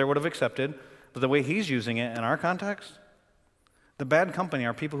the people there would have accepted. But the way he's using it in our context, the bad company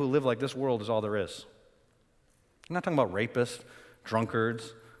are people who live like this world is all there is. I'm not talking about rapists,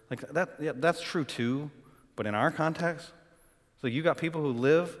 drunkards, like that. Yeah, that's true too, but in our context, so you got people who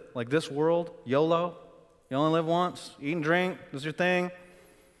live like this world, YOLO, you only live once, eat and drink, this is your thing.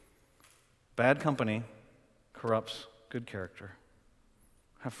 Bad company corrupts good character.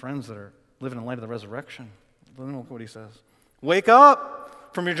 Have friends that are living in light of the resurrection. Look what he says. Wake up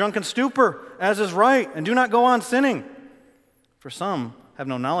from your drunken stupor, as is right, and do not go on sinning. For some have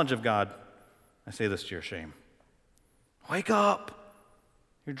no knowledge of God. I say this to your shame. Wake up.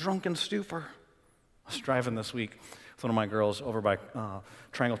 You're drunken stupor. I was driving this week with one of my girls over by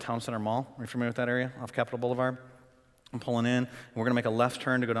Triangle Town Center Mall. Are you familiar with that area off Capitol Boulevard? I'm pulling in, and we're going to make a left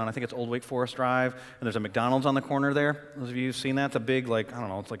turn to go down, I think it's Old Wake Forest Drive, and there's a McDonald's on the corner there. Those of you who've seen that, it's a big,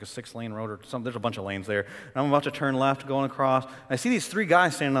 it's like a 6-lane road or something. There's a bunch of lanes there. And I'm about to turn left, going across. I see these 3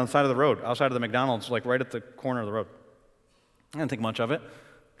 guys standing on the side of the road, outside of the McDonald's, like right at the corner of the road. I didn't think much of it.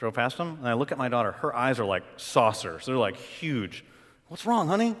 Drove past him, and I look at my daughter. Her eyes are like saucers. They're like huge. What's wrong,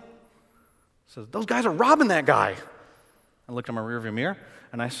 honey? Says, those guys are robbing that guy. I looked in my rearview mirror,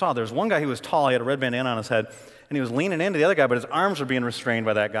 and I saw there's one guy who was tall. He had a red bandana on his head, and he was leaning into the other guy, but his arms were being restrained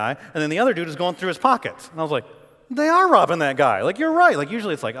by that guy. And then the other dude is going through his pockets. And I was like, they are robbing that guy. Like, you're right. Like,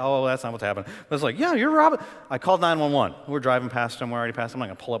 usually it's like, oh, that's not what's happening. But it's like, yeah, you're robbing. I called 911. We're driving past him. We're already past him. I'm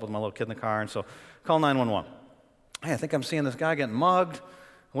not going to pull up with my little kid in the car. And so call 911. Hey, I think I'm seeing this guy getting mugged.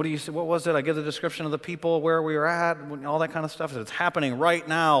 What was it? I give the description of the people, where we were at, all that kind of stuff. It's happening right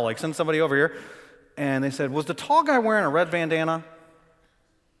now. Like, send somebody over here. And they said, was the tall guy wearing a red bandana?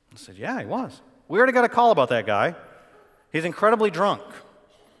 I said, yeah, he was. We already got a call about that guy. He's incredibly drunk.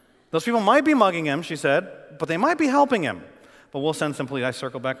 Those people might be mugging him, she said, but they might be helping him. But we'll send some police. I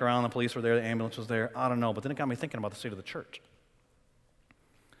circled back around. The police were there. The ambulance was there. I don't know. But then it got me thinking about the state of the church.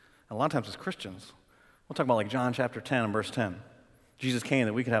 And a lot of times as Christians, we'll talk about like John chapter 10 and verse 10. Jesus came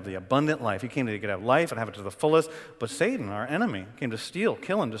that we could have the abundant life. He came that we could have life and have it to the fullest. But Satan, our enemy, came to steal,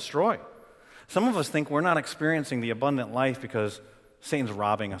 kill, and destroy. Some of us think we're not experiencing the abundant life because Satan's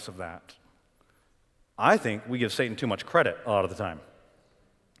robbing us of that. I think we give Satan too much credit a lot of the time.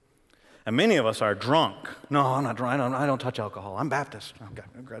 And many of us are drunk. No, I'm not drunk. I don't touch alcohol. I'm Baptist. Okay,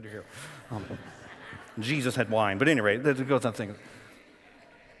 I'm glad you're here. Jesus had wine. But anyway, that goes on thinking.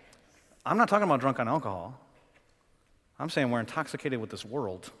 I'm not talking about drunk on alcohol. I'm saying we're intoxicated with this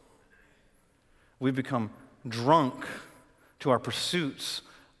world. We've become drunk to our pursuits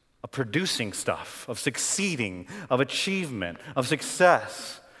of producing stuff, of succeeding, of achievement, of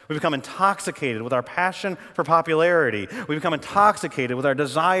success. We become intoxicated with our passion for popularity. We become intoxicated with our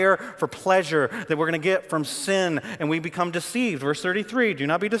desire for pleasure that we're going to get from sin, and we become deceived. Verse 33, do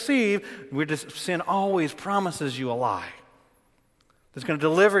not be deceived. Sin always promises you a lie. It's going to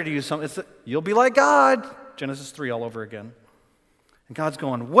deliver to you something. You'll be like God. Genesis 3 all over again. And God's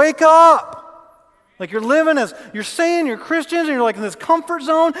going, wake up! Like you're saying you're Christians, and you're like in this comfort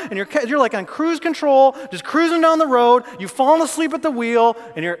zone, and you're like on cruise control, just cruising down the road. You've fallen asleep at the wheel,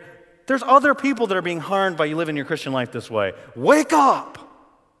 and there's other people that are being harmed by you living your Christian life this way. Wake up!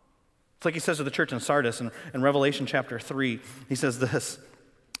 It's like he says to the church in Sardis in Revelation chapter 3. He says this,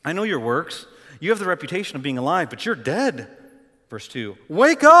 I know your works. You have the reputation of being alive, but you're dead. Verse 2,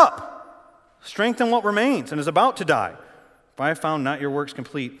 wake up! Strengthen what remains and is about to die. I have found not your works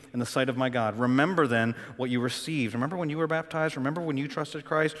complete in the sight of my God. Remember then what you received. Remember when you were baptized? Remember when you trusted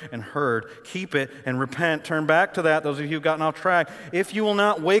Christ and heard? Keep it and repent. Turn back to that, those of you who've gotten off track. If you will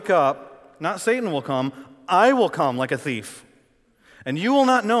not wake up, not Satan will come, I will come like a thief. And you will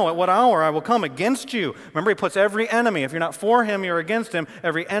not know at what hour I will come against you. Remember, he puts every enemy, if you're not for him, you're against him,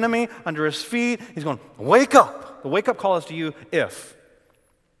 every enemy under his feet. He's going, wake up. The wake-up call is to you if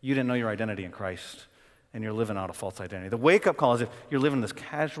you didn't know your identity in Christ. And you're living out a false identity. The wake-up call is if you're living this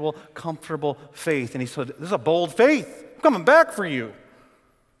casual, comfortable faith. And he said, this is a bold faith. I'm coming back for you.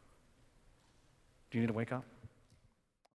 Do you need to wake up?